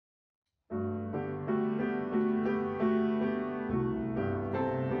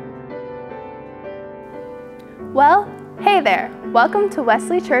Well, hey there! Welcome to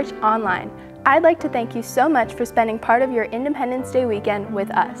Wesley Church Online. I'd like to thank you so much for spending part of your Independence Day weekend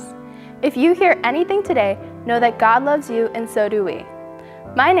with us. If you hear anything today, know that God loves you and so do we.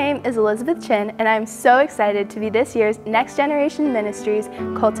 My name is Elizabeth Chin and I'm so excited to be this year's Next Generation Ministries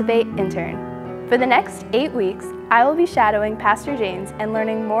Cultivate intern. For the next 8 weeks, I will be shadowing Pastor James and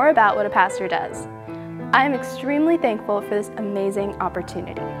learning more about what a pastor does. I am extremely thankful for this amazing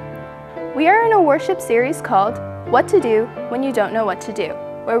opportunity. We are in a worship series called What to Do When You Don't Know What to Do,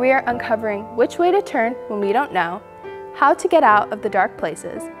 where we are uncovering which way to turn when we don't know, how to get out of the dark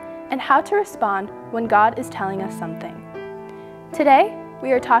places, and how to respond when God is telling us something. Today,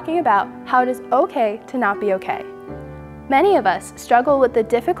 we are talking about how it is okay to not be okay. Many of us struggle with the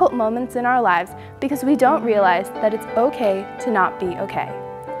difficult moments in our lives because we don't realize that it's okay to not be okay.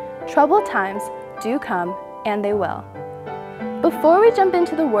 Troubled times do come, and they will. Before we jump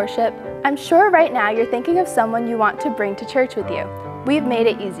into the worship, I'm sure right now you're thinking of someone you want to bring to church with you. We've made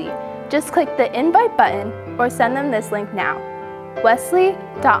it easy. Just click the invite button or send them this link now.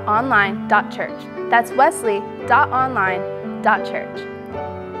 wesley.online.church. That's wesley.online.church.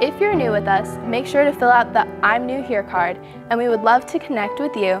 If you're new with us, make sure to fill out the I'm New Here card, and we would love to connect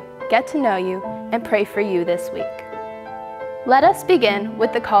with you, get to know you, and pray for you this week. Let us begin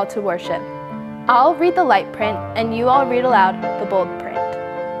with the call to worship. I'll read the light print, and you all read aloud the bold print.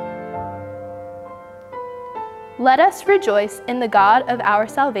 Let us rejoice in the God of our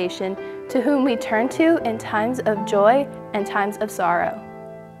salvation, to whom we turn to in times of joy and times of sorrow.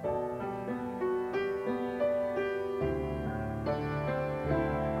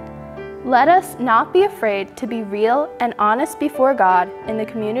 Let us not be afraid to be real and honest before God in the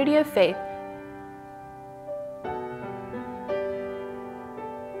community of faith.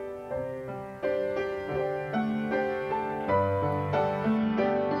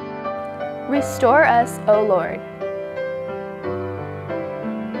 Restore us, O Lord.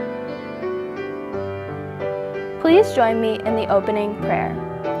 Please join me in the opening prayer.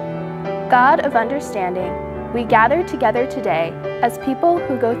 God of understanding, we gather together today as people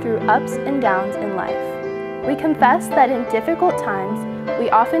who go through ups and downs in life. We confess that in difficult times, we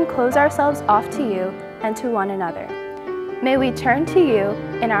often close ourselves off to you and to one another. May we turn to you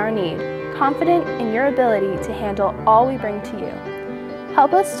in our need, confident in your ability to handle all we bring to you.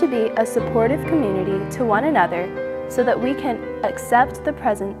 Help us to be a supportive community to one another so that we can accept the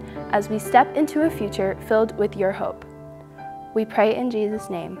present as we step into a future filled with your hope. We pray in Jesus'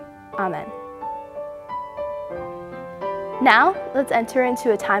 name. Amen. Now, let's enter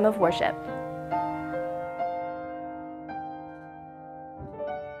into a time of worship.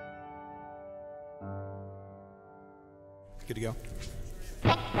 Good to go.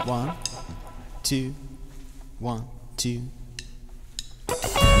 1, 2, 1, 2.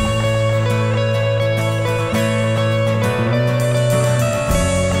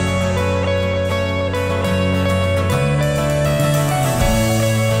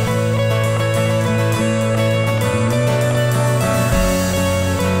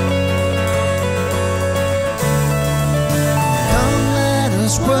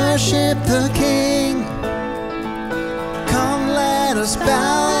 Worship the King. Come, let us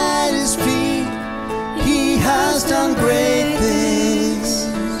bow at His feet. He has done great things.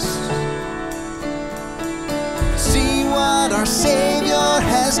 See what our Savior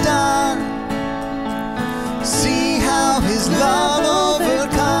has done. See how His love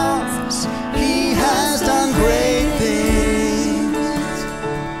overcomes. He has done great things.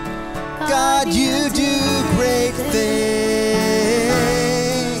 God, you do great things.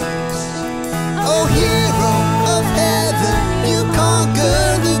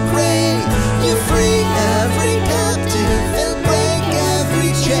 Conquer the grave, you free every captive and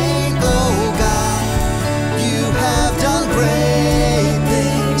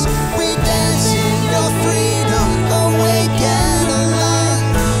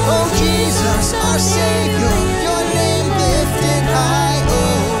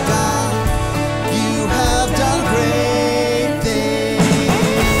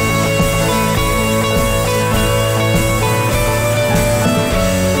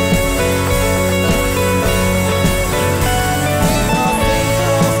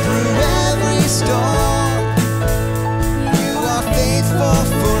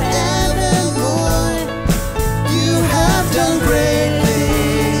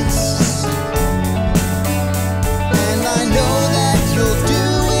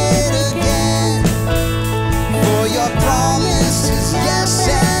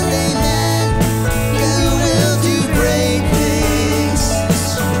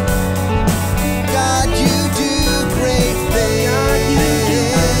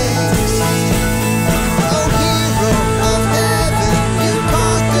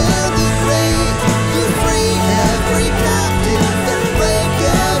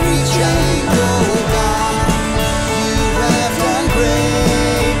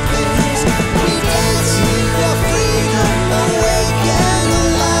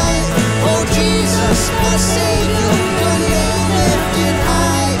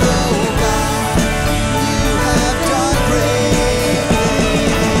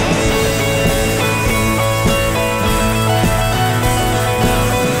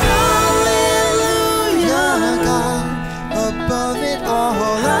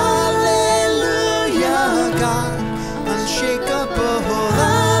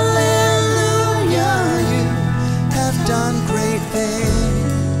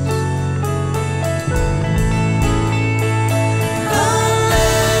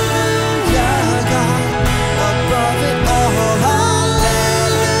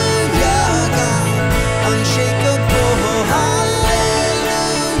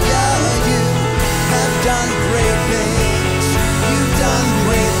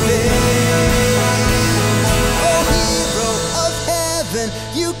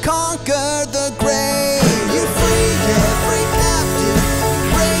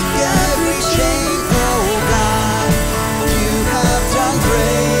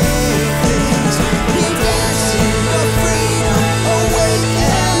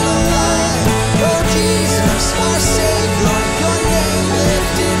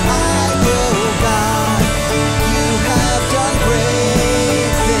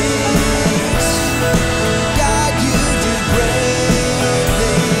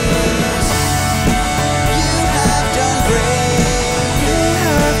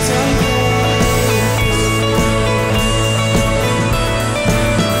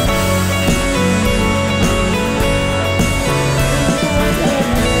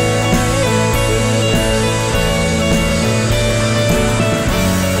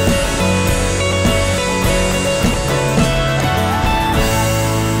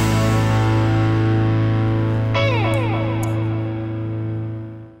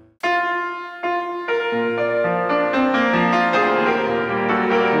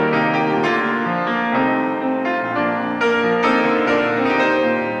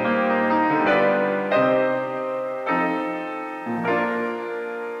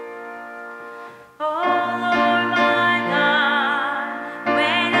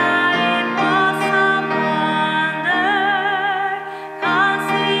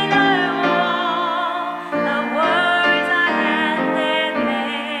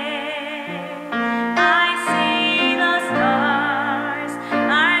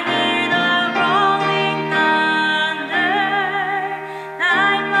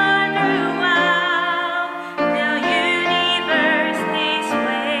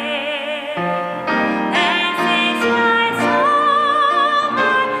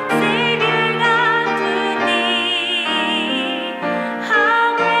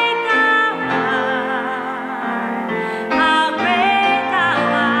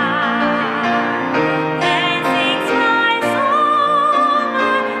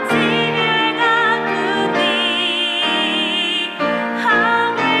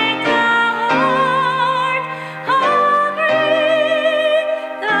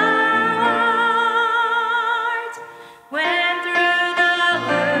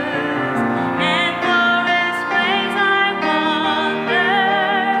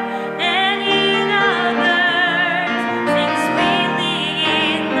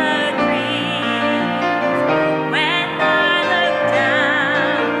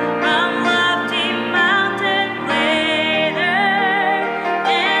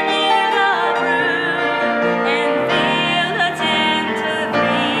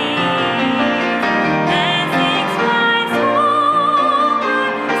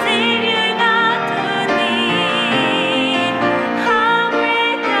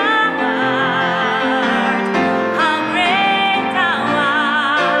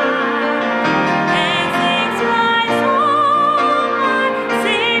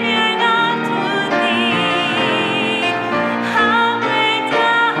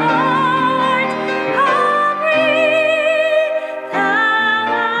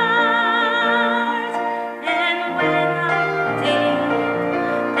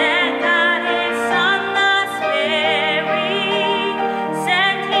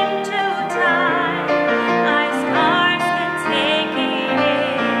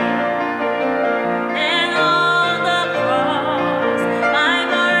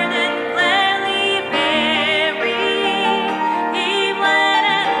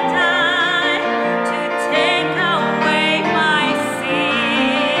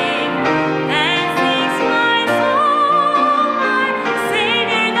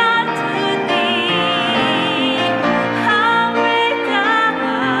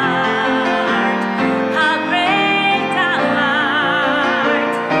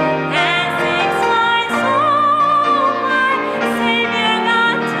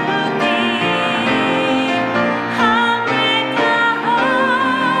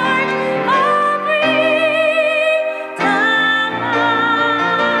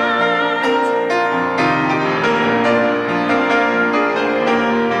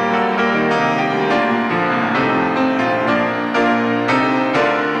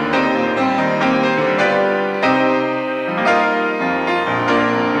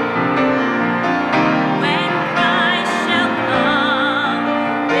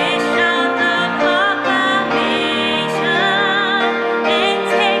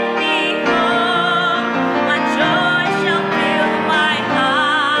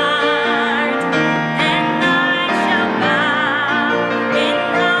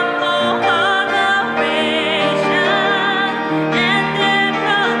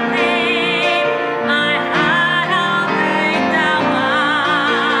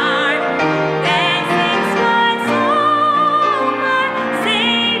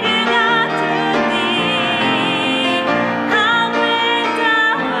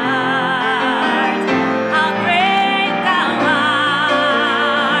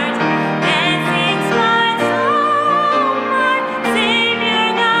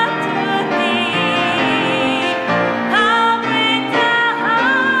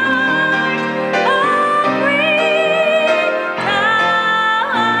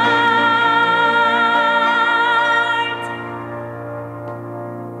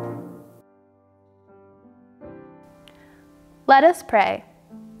Let us pray.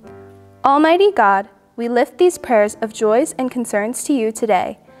 Almighty God, we lift these prayers of joys and concerns to you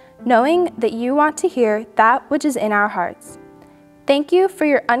today, knowing that you want to hear that which is in our hearts. Thank you for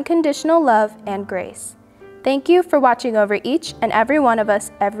your unconditional love and grace. Thank you for watching over each and every one of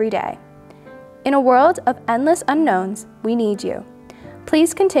us every day. In a world of endless unknowns, we need you.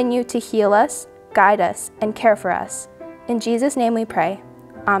 Please continue to heal us, guide us, and care for us. In Jesus' name we pray.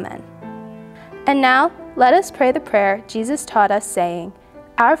 Amen. And now, let us pray the prayer Jesus taught us, saying,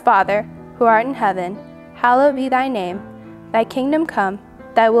 Our Father, who art in heaven, hallowed be thy name. Thy kingdom come,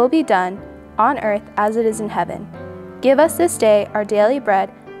 thy will be done, on earth as it is in heaven. Give us this day our daily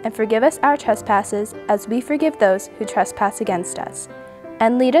bread, and forgive us our trespasses, as we forgive those who trespass against us.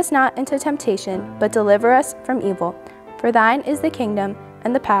 And lead us not into temptation, but deliver us from evil. For thine is the kingdom,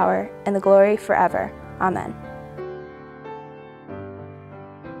 and the power, and the glory forever. Amen.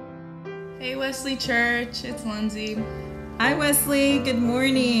 Hey Wesley Church, it's Lindsay. Hi Wesley, good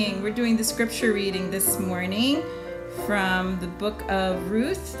morning. We're doing the scripture reading this morning from the book of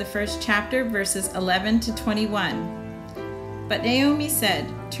Ruth, the first chapter, verses 11 to 21. But Naomi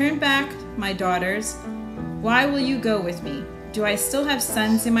said, Turn back, my daughters. Why will you go with me? Do I still have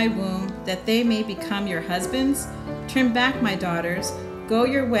sons in my womb, that they may become your husbands? Turn back, my daughters. Go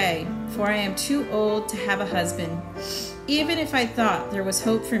your way, for I am too old to have a husband. Even if I thought there was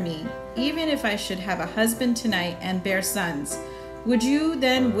hope for me, even if I should have a husband tonight and bear sons, would you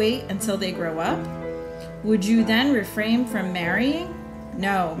then wait until they grow up? Would you then refrain from marrying?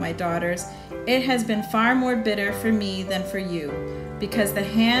 No, my daughters, it has been far more bitter for me than for you, because the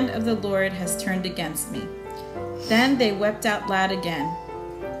hand of the Lord has turned against me. Then they wept out loud again.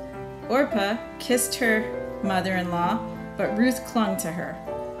 Orpah kissed her mother-in-law, but Ruth clung to her.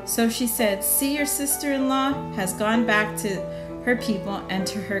 So she said, See, your sister-in-law has gone back to her people and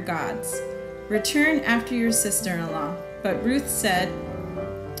to her gods. Return after your sister-in-law. But Ruth said,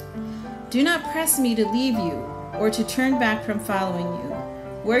 Do not press me to leave you, or to turn back from following you.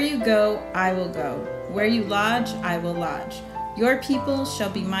 Where you go, I will go. Where you lodge, I will lodge. Your people shall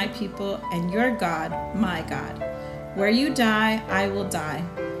be my people, and your God, my God. Where you die, I will die.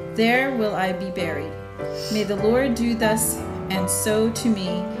 There will I be buried. May the Lord do thus and so to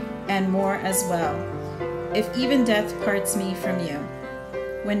me, and more as well, if even death parts me from you.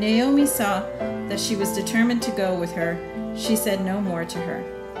 When Naomi saw that she was determined to go with her, she said no more to her.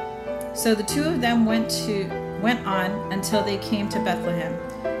 So the two of them went on until they came to Bethlehem.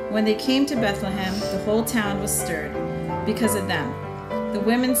 When they came to Bethlehem, the whole town was stirred because of them. The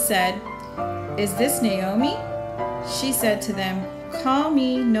women said, Is this Naomi? She said to them, Call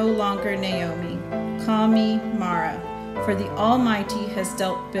me no longer Naomi. Call me Mara, for the Almighty has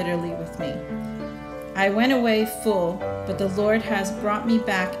dealt bitterly with me. I went away full, but the Lord has brought me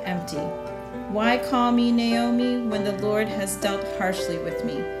back empty. Why call me Naomi when the Lord has dealt harshly with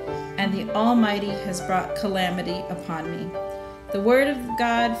me, and the Almighty has brought calamity upon me? The word of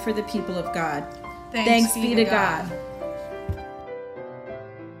God for the people of God. Thanks be to God.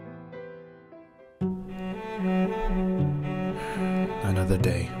 Another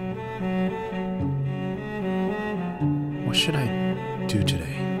day. What should I do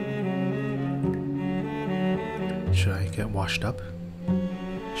today? Should I get washed up?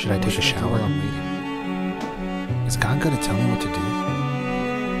 Should I take a shower? I'm waiting. Is God going to tell me what to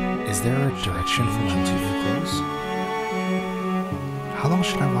do? Is there a direction for my clothes? How long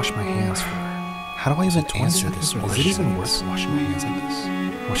should I wash my hands for? How do I even answer this? Or is it even worth washing my hands like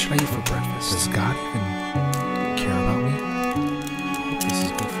this? What should I eat for breakfast? Does God even care about me? I hope this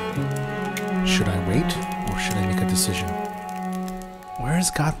is good for me. Should I wait, or should I make a decision? Where is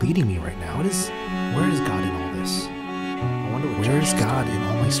God leading me right now? Where is God in all this? I wonder where is God in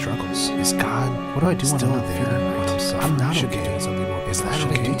all my struggles? Is God? What do I do when I'm not there? I'm not okay. Is that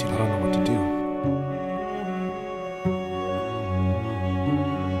okay? I don't know what to do.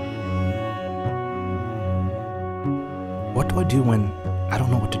 What do I do when I don't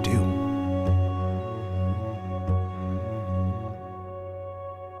know what to do?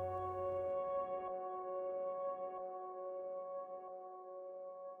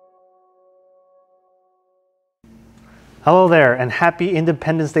 Hello there, and happy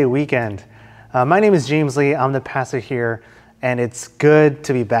Independence Day weekend. My name is James Lee. I'm the pastor here, and it's good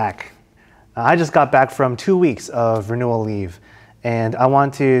to be back. I just got back from 2 weeks of renewal leave, and I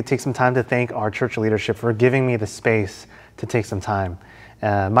want to take some time to thank our church leadership for giving me the space to take some time.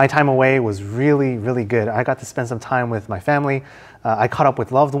 My time away was really, really good. I got to spend some time with my family. I caught up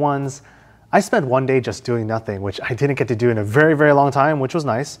with loved ones. I spent one day just doing nothing, which I didn't get to do in a very, very long time, which was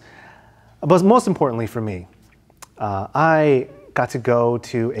nice. But most importantly for me, I got to go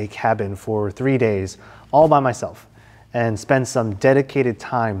to a cabin for 3 days all by myself. and spend some dedicated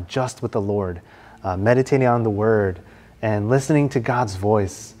time just with the Lord, meditating on the Word and listening to God's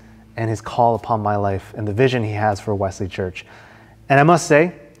voice and His call upon my life and the vision He has for Wesley Church. And I must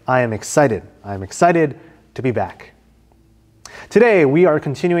say, I am excited. I am excited to be back. Today, we are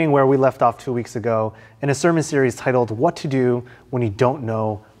continuing where we left off 2 weeks ago in a sermon series titled, What to Do When You Don't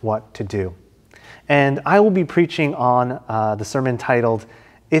Know What to Do. And I will be preaching on the sermon titled,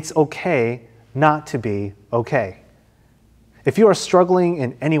 It's Okay Not to Be Okay. If you are struggling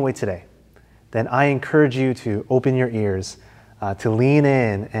in any way today, then I encourage you to open your ears, to lean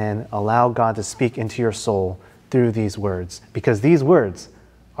in and allow God to speak into your soul through these words, because these words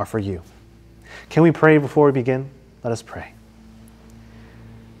are for you. Can we pray before we begin? Let us pray.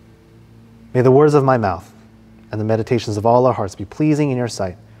 May the words of my mouth and the meditations of all our hearts be pleasing in your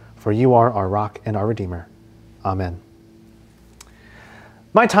sight, for you are our rock and our Redeemer. Amen.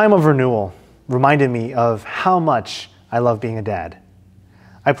 My time of renewal reminded me of how much I love being a dad.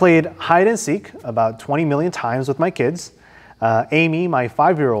 I played hide and seek about 20 million times with my kids. Amy, my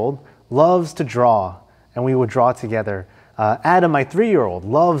 5-year-old, loves to draw, and we would draw together. Adam, my 3-year-old,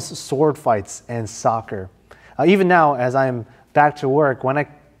 loves sword fights and soccer. Even now, as I'm back to work, when I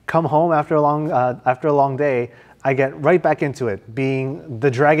come home after a long day, I get right back into it, being the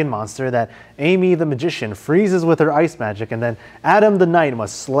dragon monster that Amy the magician freezes with her ice magic, and then Adam the knight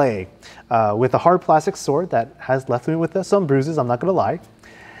must slay with a hard plastic sword that has left me with some bruises, I'm not going to lie.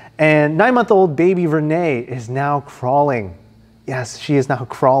 And 9-month-old baby Renee is now crawling. Yes, she is now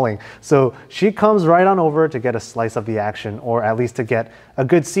crawling. So she comes right on over to get a slice of the action, or at least to get a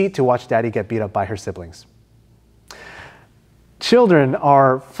good seat to watch Daddy get beat up by her siblings. Children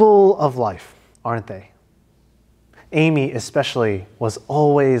are full of life, aren't they? Amy especially was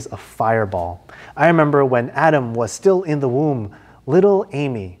always a fireball. I remember when Adam was still in the womb, little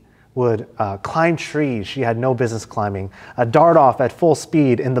Amy would climb trees she had no business climbing, dart off at full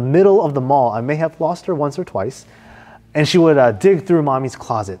speed in the middle of the mall. I may have lost her once or twice. And she would dig through mommy's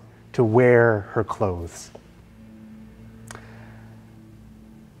closet to wear her clothes.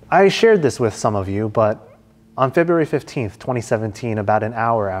 I shared this with some of you, but on February 15th, 2017, about an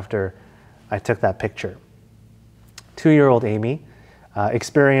hour after I took that picture, 2-year-old Amy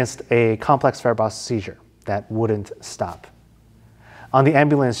experienced a complex febrile seizure that wouldn't stop. On the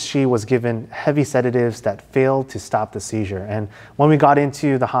ambulance, she was given heavy sedatives that failed to stop the seizure. And when we got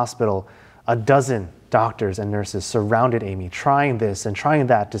into the hospital, a dozen doctors and nurses surrounded Amy, trying this and trying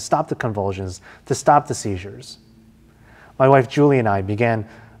that to stop the convulsions, to stop the seizures. My wife Julie and I began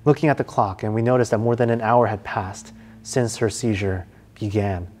looking at the clock, and we noticed that more than an hour had passed since her seizure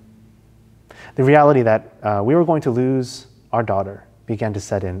began. The reality that we were going to lose our daughter began to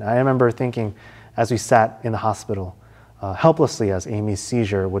set in. I remember thinking as we sat in the hospital, helplessly as Amy's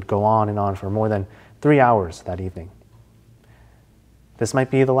seizure would go on and on for more than 3 hours that evening. This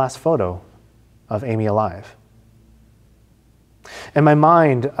might be the last photo of Amy alive. And my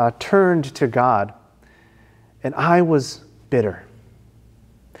mind turned to God, and I was bitter.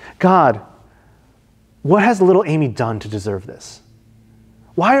 God, what has little Amy done to deserve this?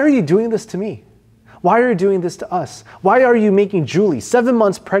 Why are you doing this to me? Why are you doing this to us? Why are you making Julie, 7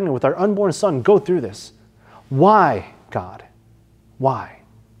 months pregnant with our unborn son, go through this? Why, God? Why?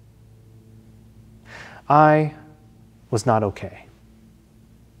 I was not okay.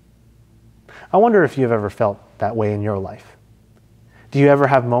 I wonder if you've ever felt that way in your life. Do you ever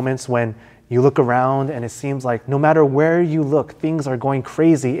have moments when you look around and it seems like no matter where you look, things are going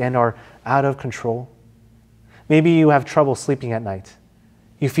crazy and are out of control? Maybe you have trouble sleeping at night.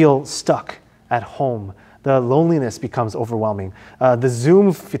 You feel stuck at home. The loneliness becomes overwhelming. The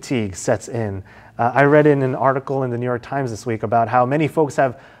Zoom fatigue sets in. I read in an article in the New York Times this week about how many folks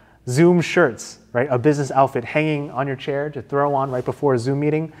have Zoom shirts, right? A business outfit hanging on your chair to throw on right before a Zoom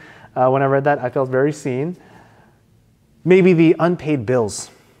meeting. When I read that, I felt very seen. Maybe the unpaid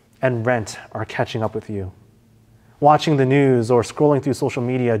bills and rent are catching up with you. Watching the news or scrolling through social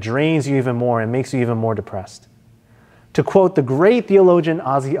media drains you even more and makes you even more depressed. To quote the great theologian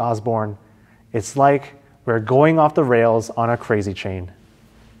Ozzy Osbourne, it's like we're going off the rails on a crazy train.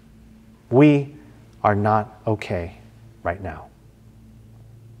 We are not okay right now.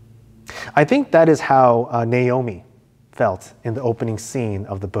 I think that is how Naomi felt in the opening scene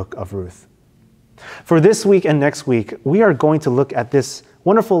of the book of Ruth. For this week and next week, we are going to look at this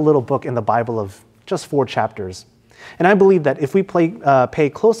wonderful little book in the Bible of just 4 chapters. And I believe that if we pay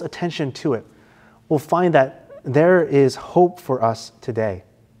close attention to it, we'll find that there is hope for us today,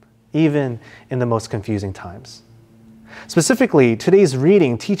 even in the most confusing times. Specifically, today's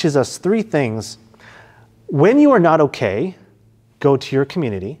reading teaches us 3 things. When you are not okay, go to your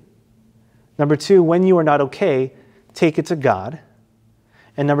community. Number 2, when you are not okay, take it to God.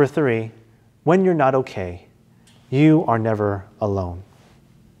 And number 3, when you're not okay, you are never alone.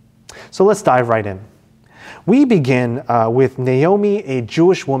 So let's dive right in. We begin with Naomi, a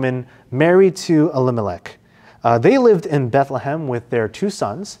Jewish woman married to Elimelech. They lived in Bethlehem with their 2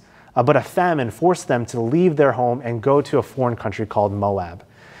 sons, but a famine forced them to leave their home and go to a foreign country called Moab.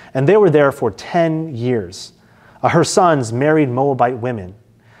 And they were there for 10 years. Her sons married Moabite women.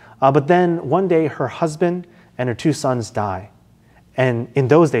 But then one day her husband and her 2 sons die. And in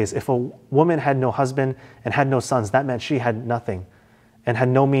those days, if a woman had no husband and had no sons, that meant she had nothing and had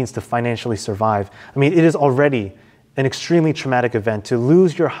no means to financially survive. I mean, it is already an extremely traumatic event to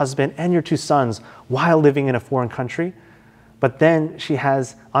lose your husband and your 2 sons while living in a foreign country. But then she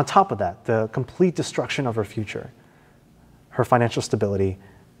has, on top of that, the complete destruction of her future, her financial stability,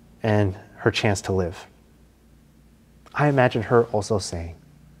 and her chance to live. I imagine her also saying,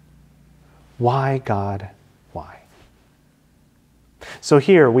 "Why, God, why?" So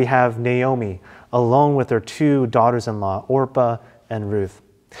here we have Naomi alone with her 2 daughters-in-law, Orpah and Ruth.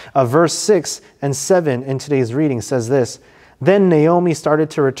 Verse 6 and 7 in today's reading says this, "Then Naomi started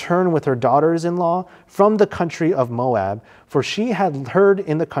to return with her daughters-in-law from the country of Moab, for she had heard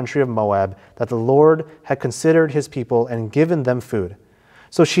in the country of Moab that the Lord had considered his people and given them food.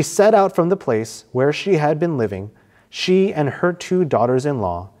 So she set out from the place where she had been living, she and her 2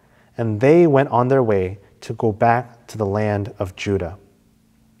 daughters-in-law, and they went on their way to go back to the land of Judah."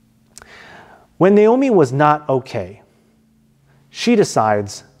 When Naomi was not okay, she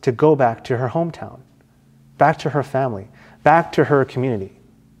decides to go back to her hometown, back to her family, back to her community.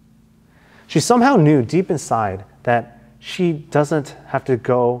 She somehow knew deep inside that she doesn't have to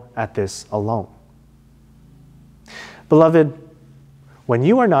go at this alone. Beloved, when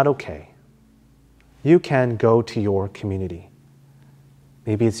you are not okay, you can go to your community.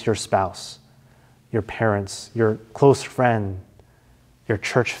 Maybe it's your spouse, your parents, your close friend, your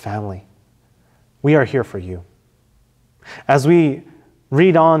church family. We are here for you. As we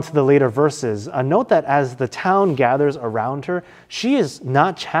read on to the later verses, note that as the town gathers around her, she is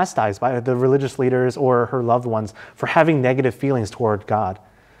not chastised by the religious leaders or her loved ones for having negative feelings toward God,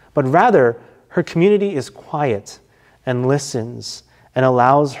 but rather her community is quiet and listens and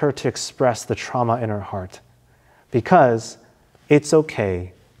allows her to express the trauma in her heart, because it's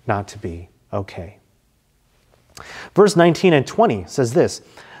okay not to be okay. Verse 19 and 20 says this,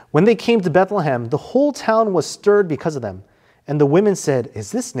 "When they came to Bethlehem, the whole town was stirred because of them. And the women said,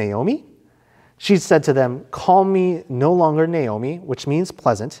 'Is this Naomi?' She said to them, 'Call me no longer Naomi,' which means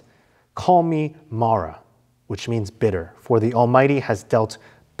pleasant. 'Call me Mara,' which means bitter, for the Almighty has dealt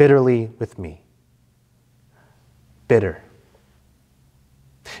bitterly with me." Bitter.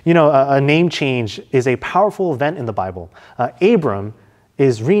 You know, a name change is a powerful event in the Bible. Abram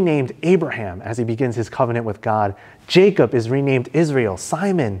is renamed Abraham as he begins his covenant with God. Jacob is renamed Israel.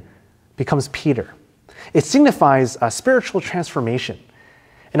 Simon becomes Peter. It signifies a spiritual transformation.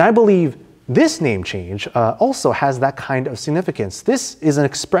 And I believe this name change also has that kind of significance. This is an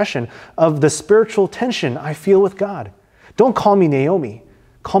expression of the spiritual tension I feel with God. Don't call me Naomi.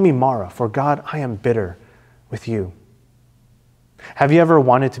 Call me Mara, for God, I am bitter with you. Have you ever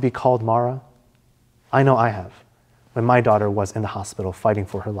wanted to be called Mara? I know I have, when my daughter was in the hospital fighting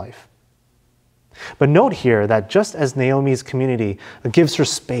for her life. But note here that just as Naomi's community gives her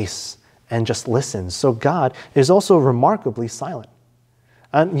space and just listens, so God is also remarkably silent.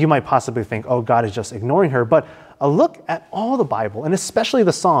 And you might possibly think, oh, God is just ignoring her, but a look at all the Bible, and especially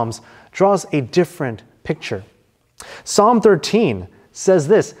the Psalms, draws a different picture. Psalm 13 says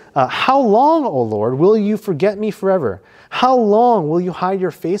this, "How long, O Lord, will you forget me forever? How long will you hide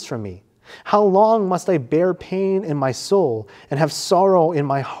your face from me? How long must I bear pain in my soul and have sorrow in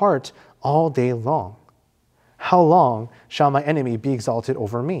my heart all day long? How long shall my enemy be exalted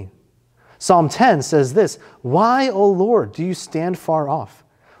over me?" Psalm 10 says this, "Why, O Lord, do you stand far off?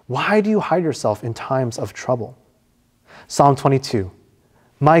 Why do you hide yourself in times of trouble?" Psalm 22,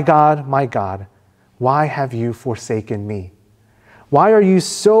 my God, why have you forsaken me? Why are you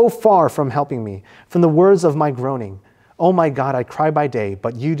so far from helping me, from the words of my groaning? Oh my God, I cry by day,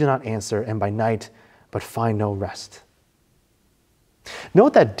 but you do not answer, and by night, but find no rest."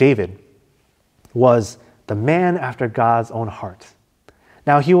 Note that David was the man after God's own heart.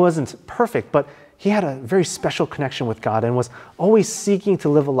 Now, he wasn't perfect, but he had a very special connection with God and was always seeking to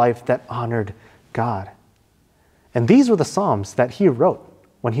live a life that honored God. And these were the Psalms that he wrote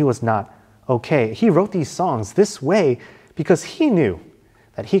when he was not okay. He wrote these songs this way because he knew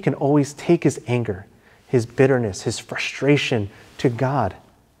that he can always take his anger, his bitterness, his frustration to God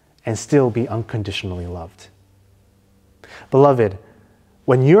and still be unconditionally loved. Beloved,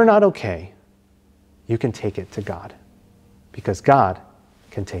 when you're not okay, you can take it to God. because God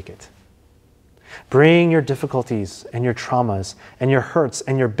can take it. Bring your difficulties and your traumas and your hurts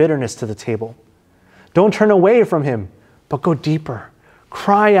and your bitterness to the table. Don't turn away from him, but go deeper.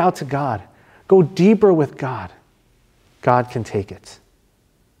 Cry out to God. Go deeper with God. God can take it.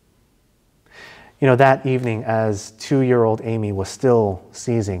 You know, that evening as 2-year-old Amy was still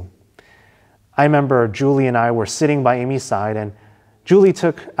seizing, I remember Julie and I were sitting by Amy's side, and Julie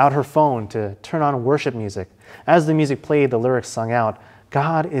took out her phone to turn on worship music. As the music played, the lyrics sung out,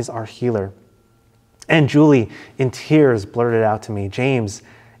 "God is our healer." And Julie, in tears, blurted out to me, "James,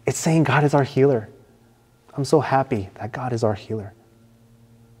 it's saying God is our healer. I'm so happy that God is our healer."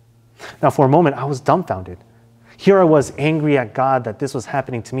 Now, for a moment, I was dumbfounded. Here I was angry at God that this was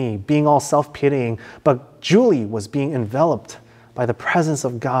happening to me, being all self-pitying, but Julie was being enveloped by the presence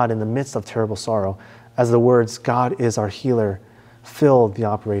of God in the midst of terrible sorrow as the words, "God is our healer," filled the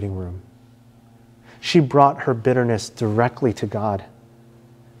operating room. She brought her bitterness directly to God,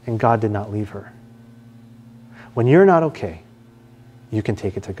 and God did not leave her. When you're not okay, you can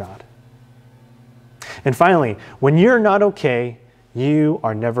take it to God. And finally, when you're not okay, you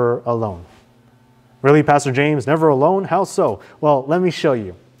are never alone. Really, Pastor James, never alone? How so? Well, let me show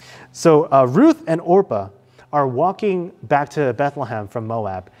you. So Ruth and Orpah are walking back to Bethlehem from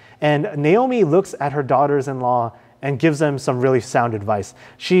Moab, and Naomi looks at her daughters-in-law and gives them some really sound advice.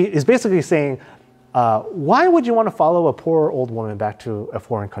 She is basically saying, why would you want to follow a poor old woman back to a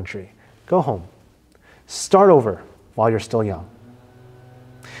foreign country? Go home. Start over while you're still young.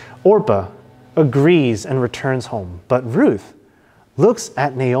 Orpah agrees and returns home, but Ruth looks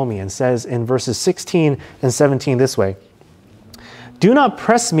at Naomi and says in verses 16 and 17 this way, "Do not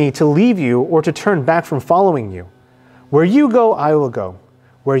press me to leave you or to turn back from following you. Where you go, I will go.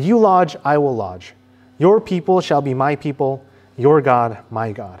 Where you lodge, I will lodge. Your people shall be my people, your God,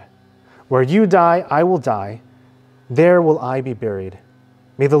 my God. Where you die, I will die. There will I be buried.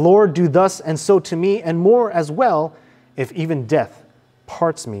 May the Lord do thus and so to me, and more as well, if even death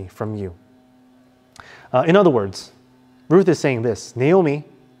parts me from you." In other words, Ruth is saying this, "Naomi,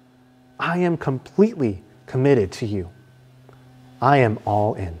 I am completely committed to you. I am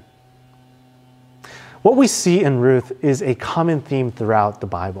all in." What we see in Ruth is a common theme throughout the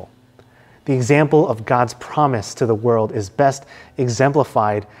Bible. The example of God's promise to the world is best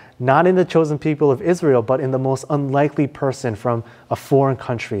exemplified not in the chosen people of Israel, but in the most unlikely person from a foreign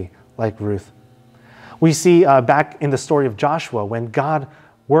country like Ruth. We see back in the story of Joshua when God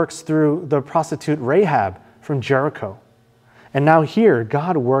works through the prostitute Rahab from Jericho. And now here,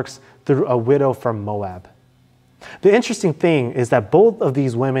 God works through a widow from Moab. The interesting thing is that both of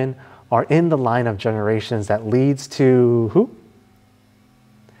these women are in the line of generations that leads to who?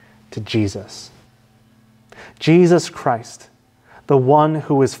 To Jesus. Jesus Christ, the one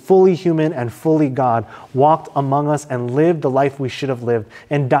who is fully human and fully God, walked among us and lived the life we should have lived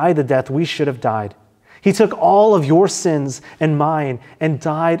and died the death we should have died. He took all of your sins and mine and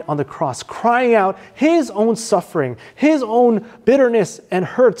died on the cross, crying out his own suffering, his own bitterness and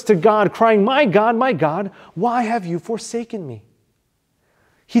hurts to God, crying, my God, why have you forsaken me?"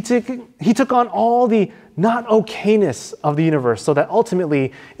 He took on all the not okayness of the universe so that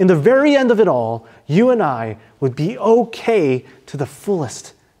ultimately, in the very end of it all, you and I would be okay to the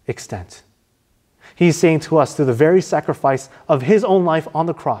fullest extent. He's saying to us through the very sacrifice of his own life on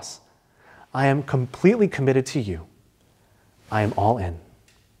the cross, I am completely committed to you. I am all in.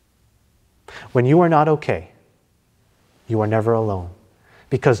 When you are not okay, you are never alone.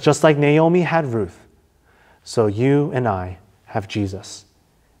 Because just like Naomi had Ruth, so you and I have Jesus.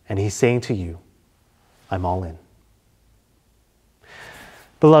 And he's saying to you, I'm all in.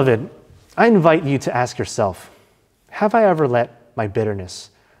 Beloved, I invite you to ask yourself, have I ever let my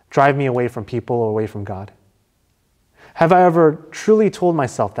bitterness drive me away from people or away from God? Have I ever truly told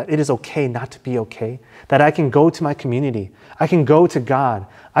myself that it is okay not to be okay? That I can go to my community, I can go to God,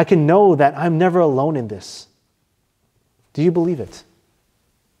 I can know that I'm never alone in this? Do you believe it?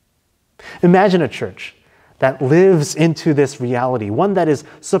 Imagine a church that lives into this reality, one that is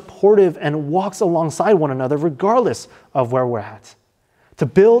supportive and walks alongside one another regardless of where we're at. To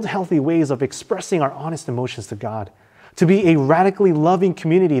build healthy ways of expressing our honest emotions to God. To be a radically loving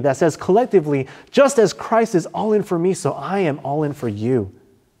community that says collectively, just as Christ is all in for me, so I am all in for you.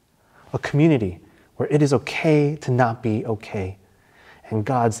 A community where it is okay to not be okay, and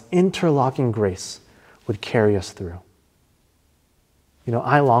God's interlocking grace would carry us through. You know,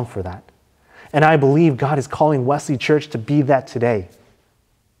 I long for that. And I believe God is calling Wesley Church to be that today.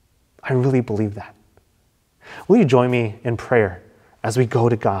 I really believe that. Will you join me in prayer as we go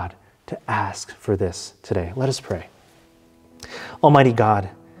to God to ask for this today? Let us pray. Almighty God,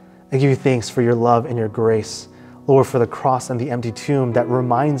 I give you thanks for your love and your grace. Lord, for the cross and the empty tomb that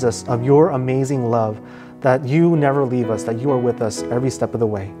reminds us of your amazing love, that you never leave us, that you are with us every step of the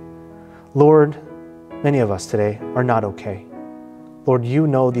way. Lord, many of us today are not okay. Lord, you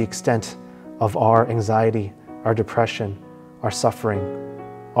know the extent of our anxiety, our depression, our suffering,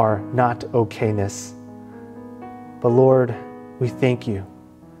 our not okayness. But Lord, we thank you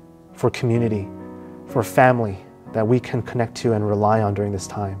for community, for family that we can connect to and rely on during this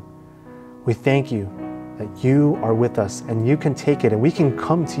time. We thank you that you are with us and you can take it and we can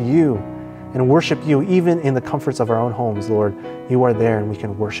come to you and worship you even in the comforts of our own homes. Lord, you are there and we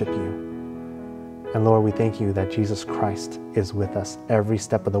can worship you. And Lord, we thank you that Jesus Christ is with us every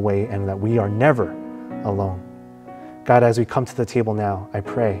step of the way and that we are never alone. God, as we come to the table now, I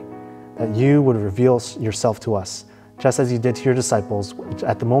pray that you would reveal yourself to us, just as you did to your disciples.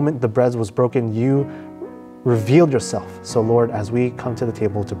 At the moment the bread was broken, you revealed yourself. So Lord, as we come to the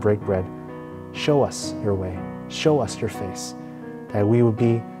table to break bread, show us your way, show us your face, that we would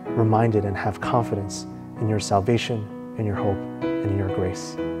be reminded and have confidence in your salvation, in your hope, and in your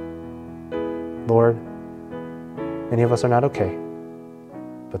grace. Lord, many of us are not okay,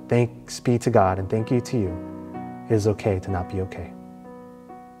 but thanks be to God and thank you to you. It is okay to not be okay,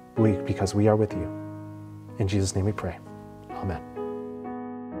 because we are with you. In Jesus' name we pray. Amen.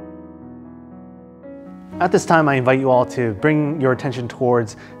 At this time, I invite you all to bring your attention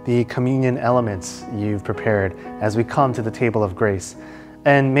towards the communion elements you've prepared as we come to the table of grace.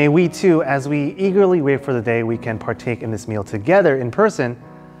 And may we too, as we eagerly wait for the day we can partake in this meal together in person,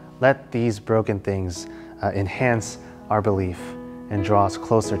 let these broken things enhance our belief and draw us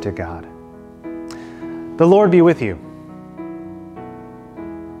closer to God. The Lord be with you.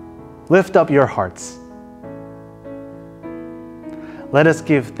 Lift up your hearts. Let us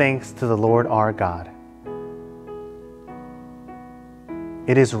give thanks to the Lord our God.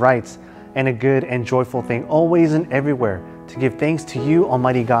 It is right and a good and joyful thing, always and everywhere, to give thanks to you,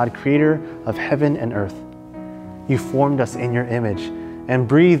 Almighty God, creator of heaven and earth. You formed us in your image and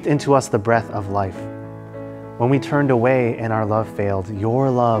breathed into us the breath of life. When we turned away and our love failed, your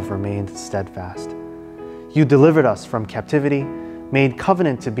love remained steadfast. You delivered us from captivity, made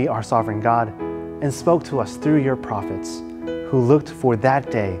covenant to be our sovereign God, and spoke to us through your prophets, who looked for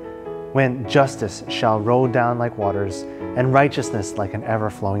that day when justice shall roll down like waters and righteousness like an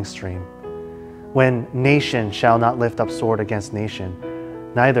ever-flowing stream. When nation shall not lift up sword against nation,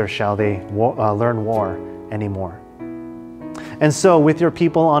 neither shall they learn war anymore. And so with your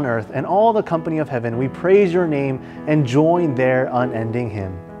people on earth and all the company of heaven, we praise your name and join their unending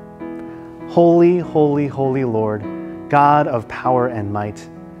hymn. Holy, holy, holy Lord, God of power and might,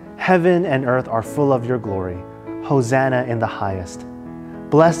 heaven and earth are full of your glory. Hosanna in the highest.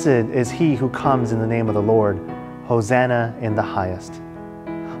 Blessed is he who comes in the name of the Lord. Hosanna in the highest.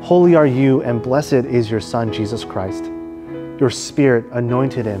 Holy are you, and blessed is your Son, Jesus Christ. Your Spirit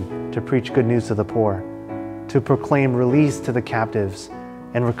anointed him to preach good news to the poor, to proclaim release to the captives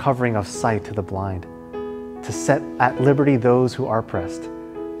and recovering of sight to the blind, to set at liberty those who are oppressed,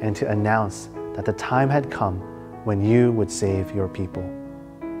 and to announce that the time had come when you would save your people.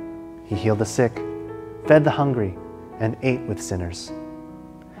 He healed the sick, fed the hungry, and ate with sinners.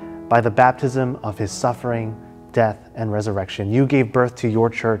 By the baptism of his suffering, death, and resurrection, you gave birth to your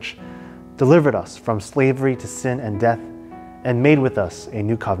church, delivered us from slavery to sin and death, and made with us a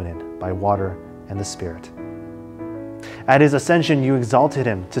new covenant by water and the Spirit. At his ascension, you exalted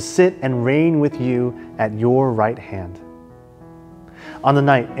him to sit and reign with you at your right hand. On the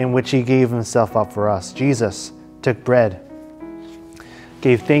night in which he gave himself up for us, Jesus took bread,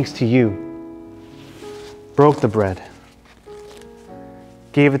 gave thanks to you, broke the bread,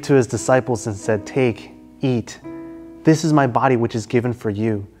 gave it to his disciples and said, "Take, eat. This is my body which is given for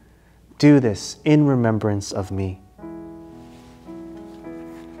you. Do this in remembrance of me."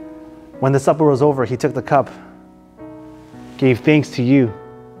 When the supper was over, he took the cup, gave thanks to you,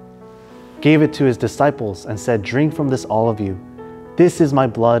 gave it to his disciples and said, "Drink from this, all of you. This is my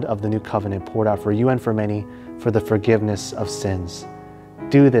blood of the new covenant poured out for you and for many for the forgiveness of sins.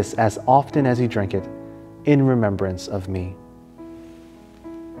 Do this as often as you drink it in remembrance of me."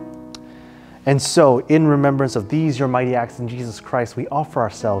 And so, in remembrance of these, your mighty acts in Jesus Christ, we offer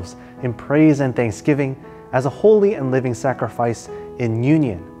ourselves in praise and thanksgiving as a holy and living sacrifice in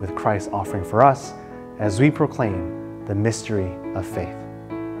union with Christ's offering for us as we proclaim the mystery of faith.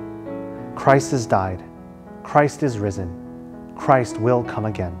 Christ has died. Christ is risen. Christ will come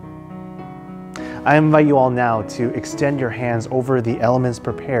again. I invite you all now to extend your hands over the elements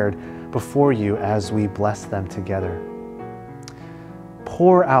prepared before you as we bless them together.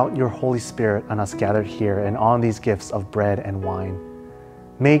 Pour out your Holy Spirit on us gathered here and on these gifts of bread and wine.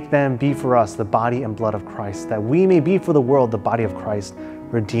 Make them be for us the body and blood of Christ, that we may be for the world the body of Christ,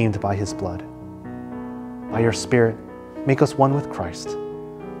 redeemed by his blood. By your Spirit, make us one with Christ,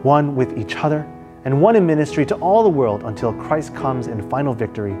 one with each other, and one in ministry to all the world until Christ comes in final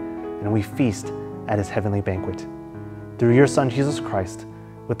victory and we feast at his heavenly banquet. Through your Son, Jesus Christ,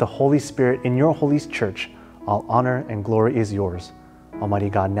 with the Holy Spirit in your holy church, all honor and glory is yours, Almighty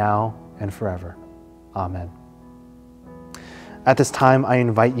God, now and forever. Amen. At this time, I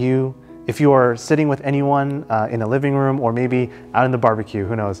invite you, if you are sitting with anyone in a living room or maybe out in the barbecue,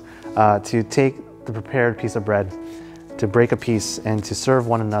 who knows, to take the prepared piece of bread, to break a piece and to serve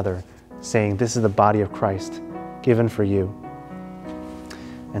one another, saying, "This is the body of Christ, given for you."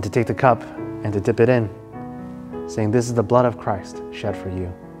 And to take the cup and to dip it in, saying, "This is the blood of Christ shed for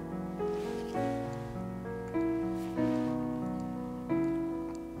you."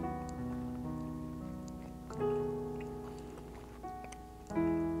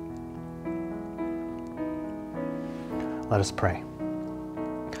 Let us pray.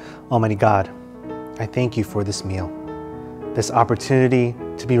 Almighty God, I thank you for this meal, this opportunity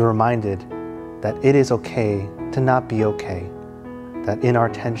to be reminded that it is okay to not be okay, that in our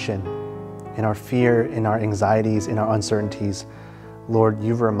tension, in our fear, in our anxieties, in our uncertainties, Lord,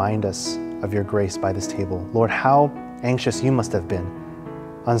 you remind us of your grace by this table. Lord, how anxious you must have been,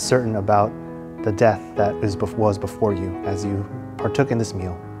 uncertain about the death that was before you as you partook in this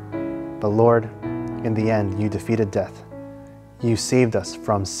meal. But Lord, in the end, you defeated death. You saved us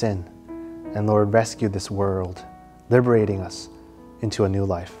from sin, and Lord, rescued this world, liberating us into a new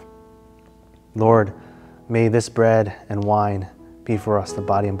life. Lord, may this bread and wine be for us the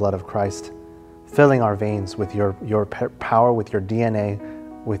body and blood of Christ, filling our veins with your power, with your DNA,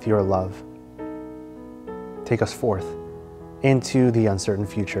 with your love. Take us forth into the uncertain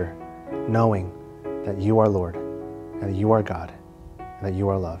future, knowing that you are Lord, and that you are God, and that you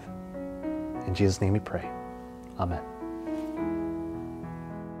are love. In Jesus' name we pray. Amen.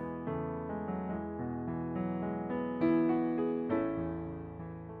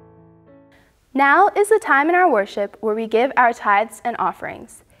 Now is the time in our worship where we give our tithes and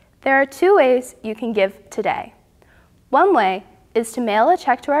offerings. There are two ways you can give today. One way is to mail a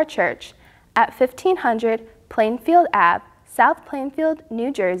check to our church at 1500 Plainfield Ave, South Plainfield,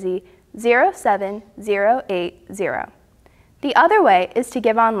 New Jersey, 07080. The other way is to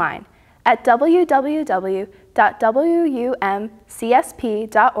give online at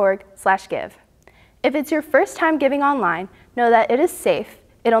www.wumcsp.org/give. If it's your first time giving online, know that it is safe.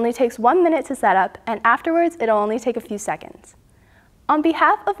 It only takes 1 minute to set up, and afterwards it'll only take a few seconds. On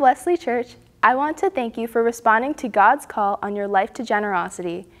behalf of Wesley Church, I want to thank you for responding to God's call on your life to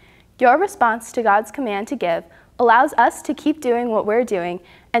generosity. Your response to God's command to give allows us to keep doing what we're doing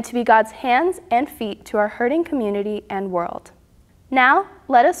and to be God's hands and feet to our hurting community and world. Now,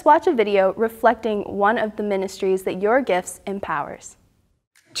 let us watch a video reflecting one of the ministries that your gifts empowers.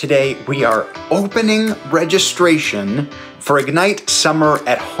 Today, we are opening registration for Ignite Summer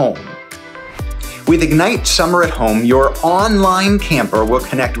at Home. With Ignite Summer at Home, your online camper will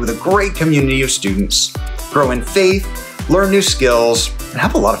connect with a great community of students, grow in faith, learn new skills, and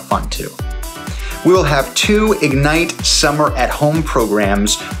have a lot of fun too. We will have 2 Ignite Summer at Home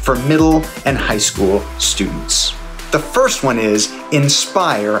programs for middle and high school students. The first one is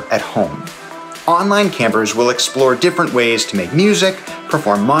Inspire at Home. Online campers will explore different ways to make music,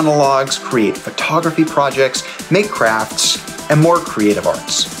 perform monologues, create photography projects, make crafts, and more creative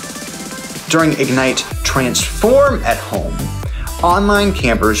arts. During Ignite Transform at Home, online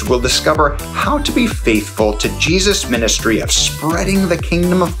campers will discover how to be faithful to Jesus' ministry of spreading the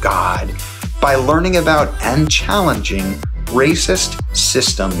kingdom of God by learning about and challenging racist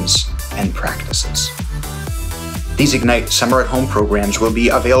systems and practices. These Ignite Summer at Home programs will be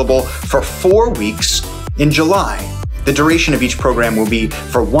available for 4 weeks in July. The duration of each program will be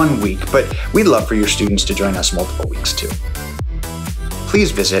for 1 week, but we'd love for your students to join us multiple weeks too.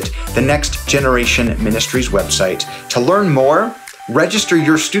 Please visit the Next Generation Ministries website to learn more, register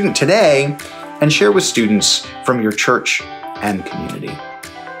your student today, and share with students from your church and community.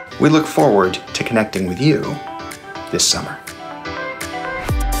 We look forward to connecting with you this summer.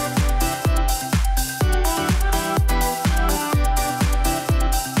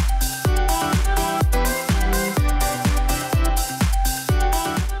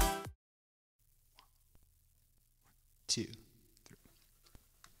 Two.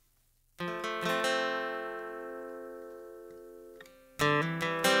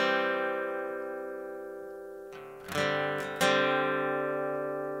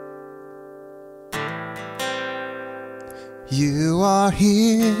 You are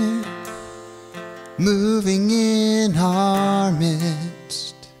here, moving in our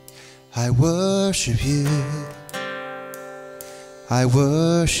midst. I worship you. I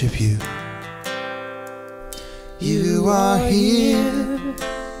worship you. You are here,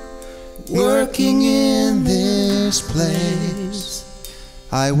 working in this place.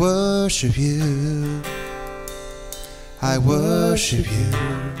 I worship you. I worship you.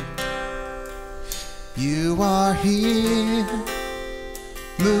 You are here,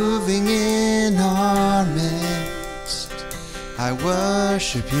 moving in our midst. I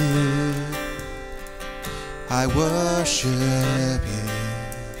worship you. I worship you.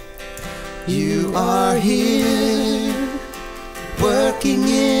 You are here, working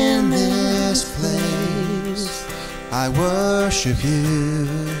in this place. I worship you.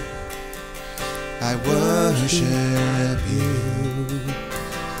 I worship you.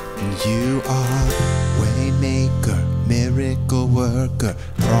 You are waymaker, miracle worker,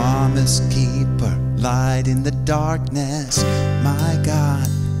 promise keeper, light in the darkness. My God,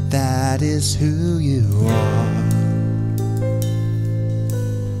 that is who you are.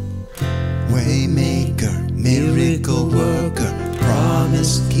 Waymaker, miracle worker,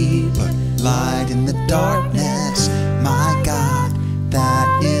 promise keeper, light in the darkness. My God, that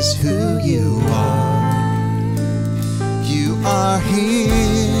is who you are. You are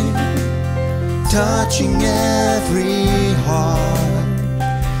here, touching every heart.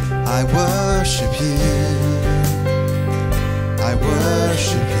 I worship you. I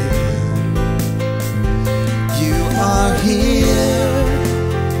worship you. You are here,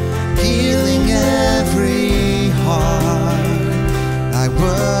 healing every heart. I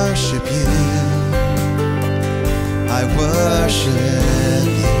worship you. I worship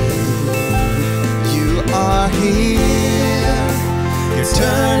you. You are here, you're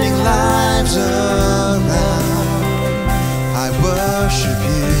turning lives around. I worship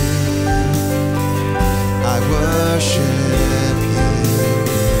you. I worship you.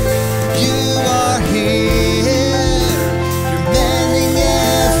 You are here, you're mending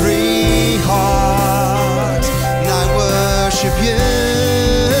every heart. And I worship you.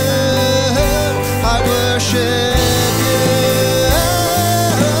 I worship you.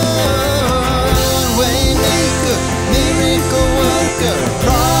 Waymaker, miracle worker,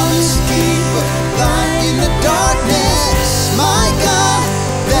 promise keeper, light in the darkness. My God,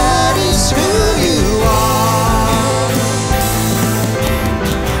 that is who you are.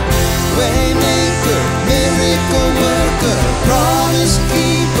 Waymaker, miracle worker, promise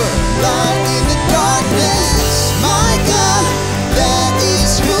keeper, light in the darkness. My God, that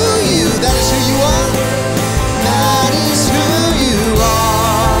is who you are. That is who you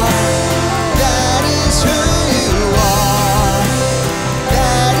are. That is who you are.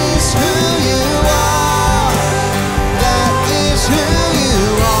 That is who you are. That is who you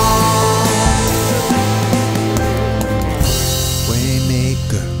are.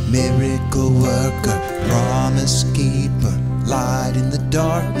 Waymaker, miracle worker, promise keeper, light in the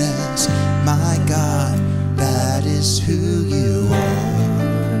darkness. My God, that is who you are.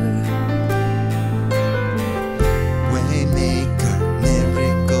 Waymaker,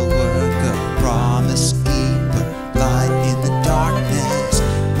 miracle worker, promise keeper, light in the darkness.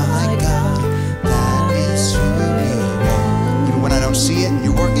 My God, that is who you are. Even when I don't see it,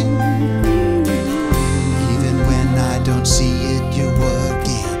 you're working. Even when I don't see it, you're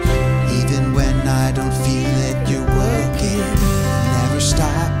working. Even when I don't feel it, you're working.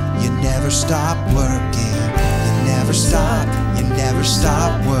 You never stop working. You never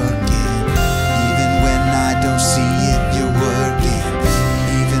stop working. Even when I don't see it, you're working.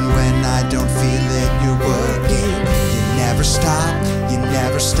 Even when I don't feel it, you're working. You never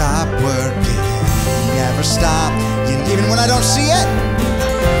stop working. You never stop. Even when I don't see it,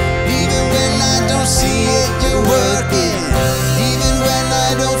 even when I don't see it, you're working. Even when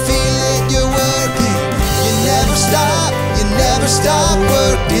I don't feel it, you're working. You never stop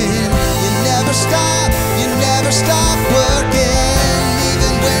working. You never stop working.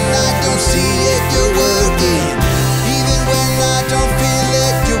 Even when I don't see it, you're working. Even when I don't feel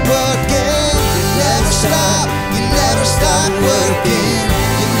it, you're working. You never stop working.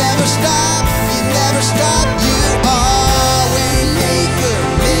 You never stop. You are waymaker,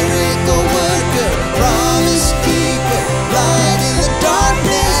 miracle worker, promise keeper,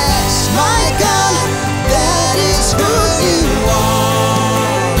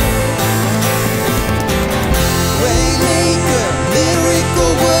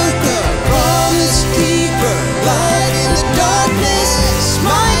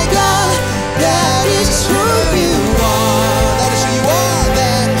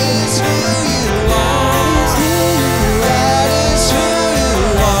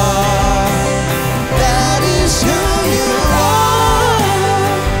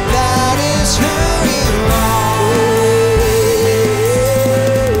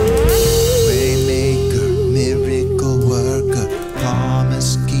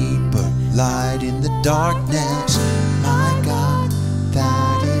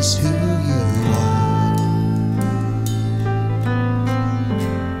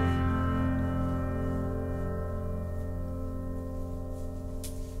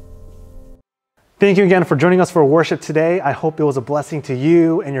 Thank you again for joining us for worship today. I hope it was a blessing to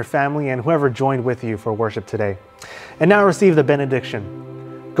you and your family and whoever joined with you for worship today. And now receive the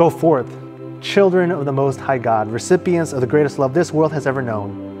benediction. Go forth, children of the Most High God, recipients of the greatest love this world has ever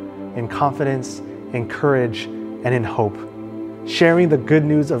known, in confidence, in courage, and in hope, sharing the good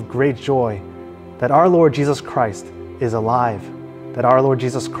news of great joy that our Lord Jesus Christ is alive, that our Lord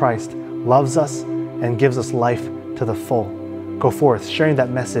Jesus Christ loves us and gives us life to the full. Go forth, sharing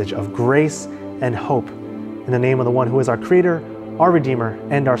that message of grace and hope in the name of the one who is our Creator, our Redeemer,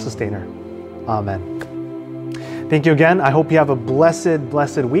 and our Sustainer. Amen. Thank you again. I hope you have a blessed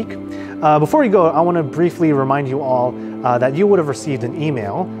week. Before we go, I want to briefly remind you all that you would have received an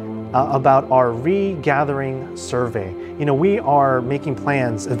email about our regathering survey. We are making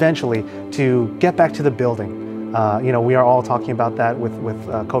plans eventually to get back to the building. We are all talking about that with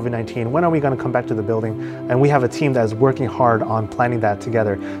COVID-19. When are we going to come back to the building? And we have a team that is working hard on planning that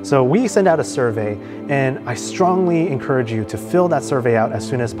together. So we send out a survey, and I strongly encourage you to fill that survey out as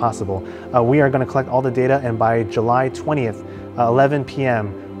soon as possible. We are going to collect all the data, and by July 20th, 11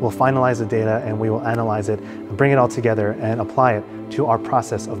 p.m., we'll finalize the data and we will analyze it, bring it all together, and apply it to our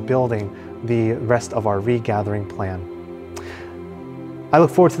process of building the rest of our regathering plan. I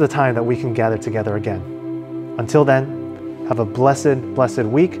look forward to the time that we can gather together again. Until then, have a blessed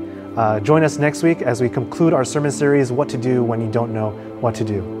week. Join us next week as we conclude our sermon series, What to Do When You Don't Know What to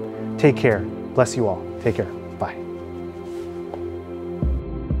Do. Take care. Bless you all. Take care.